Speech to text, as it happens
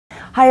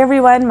Hi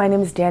everyone, my name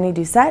is Dani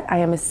Doucette. I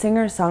am a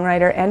singer,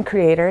 songwriter, and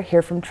creator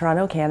here from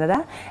Toronto,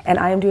 Canada, and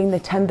I am doing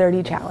the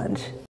 10:30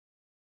 challenge.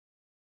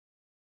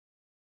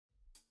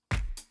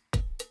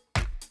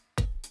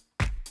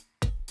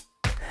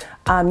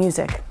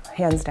 Music,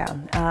 hands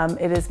down.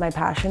 It is my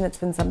passion. It's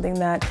been something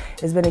that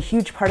has been a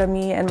huge part of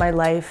me and my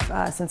life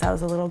since I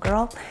was a little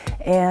girl.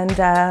 And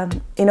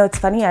you know, it's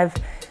funny, I've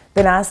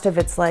been asked if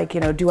it's like,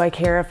 you know, do I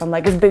care if I'm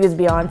like as big as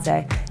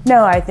Beyonce?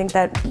 No, I think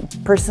that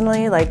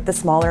personally, like the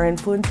smaller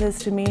influences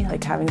to me,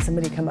 like having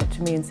somebody come up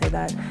to me and say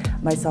that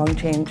my song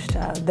changed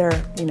their,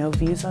 you know,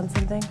 views on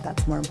something,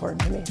 that's more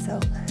important to me,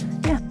 so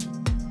yeah.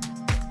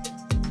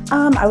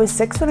 I was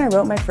 6 when I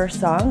wrote my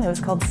first song. It was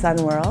called Sun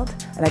World,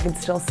 and I can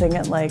still sing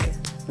it like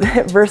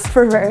verse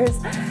for verse.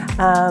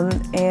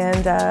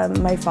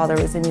 My father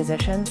was a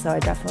musician, so I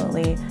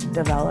definitely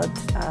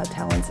developed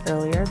talents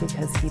earlier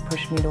because he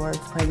pushed me towards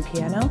playing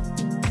piano.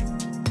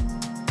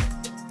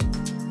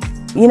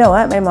 You know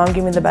what? My mom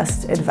gave me the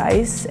best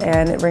advice,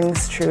 and it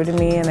rings true to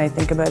me, and I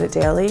think about it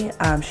daily.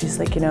 She's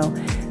like, you know,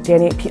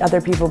 Dani, other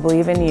people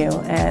believe in you,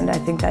 and I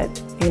think that,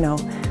 you know,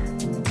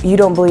 you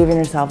don't believe in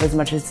yourself as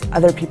much as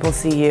other people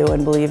see you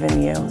and believe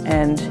in you,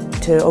 and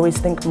to always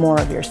think more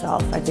of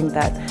yourself. I think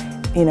that,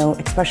 you know,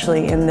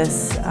 especially in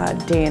this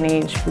day and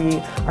age, we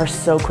are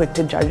so quick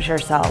to judge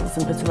ourselves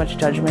and put so much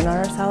judgment on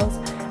ourselves.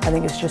 I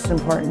think it's just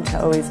important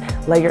to always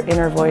let your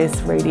inner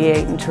voice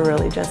radiate and to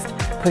really just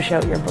push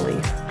out your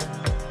belief.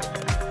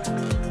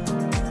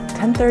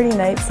 10:30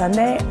 night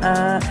Sunday,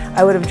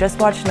 I would have just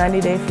watched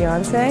 90 Day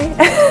Fiancé.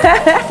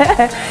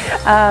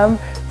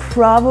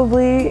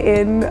 Probably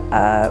in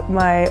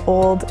my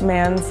old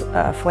man's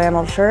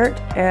flannel shirt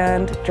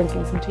and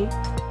drinking some tea.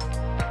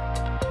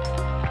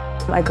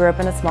 I grew up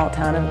in a small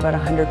town of about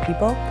 100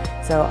 people,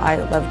 so I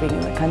love being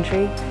in the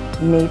country.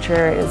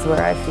 Nature is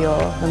where I feel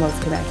the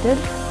most connected.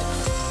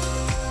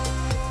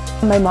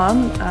 My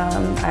mom,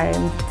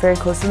 I'm very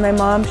close with my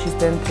mom. She's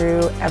been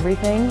through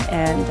everything,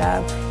 and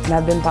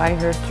I've been by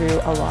her through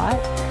a lot.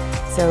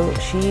 So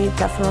she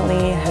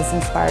definitely has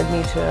inspired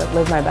me to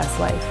live my best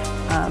life,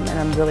 and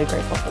I'm really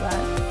grateful for that.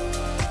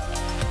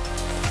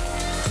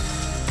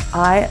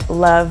 I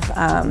love,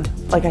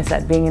 like I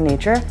said, being in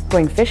nature,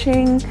 going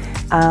fishing.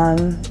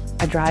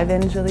 A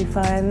drive-in is really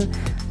fun,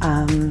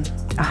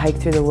 a hike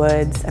through the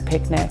woods, a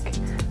picnic.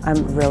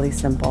 I'm really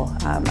simple.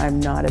 I'm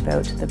not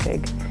about the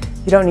big,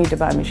 you don't need to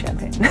buy me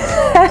champagne.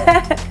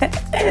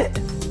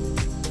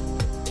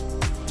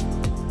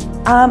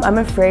 I'm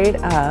afraid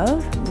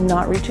of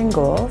not reaching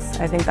goals.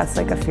 I think that's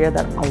like a fear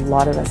that a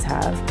lot of us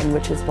have, and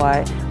which is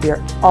why we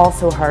are all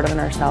so hard on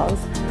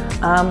ourselves.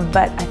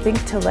 But I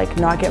think to like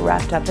not get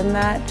wrapped up in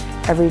that,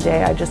 every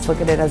day I just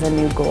look at it as a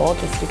new goal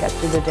just to get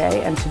through the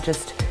day and to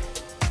just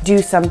do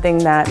something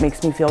that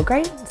makes me feel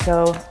great,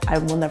 so I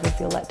will never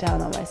feel let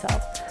down on myself.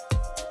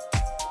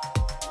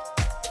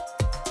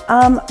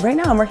 Right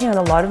now I'm working on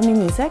a lot of new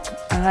music.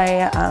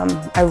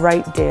 I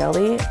write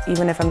daily.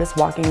 Even if I'm just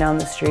walking down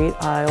the street,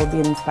 I will be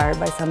inspired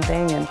by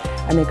something and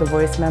I make a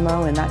voice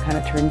memo, and that kind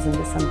of turns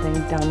into something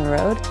down the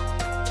road.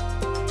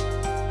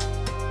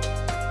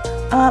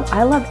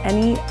 I love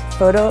any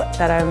photo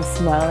that I'm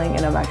smiling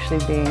and I'm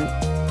actually being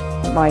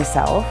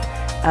myself.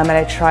 And I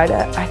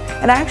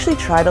actually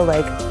try to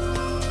like,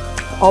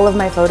 all of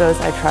my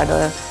photos, I try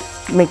to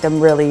make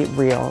them really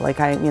real. Like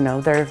you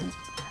know, they're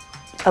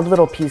a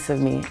little piece of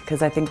me,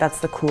 because I think that's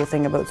the cool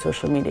thing about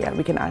social media.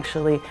 We can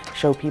actually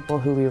show people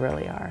who we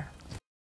really are.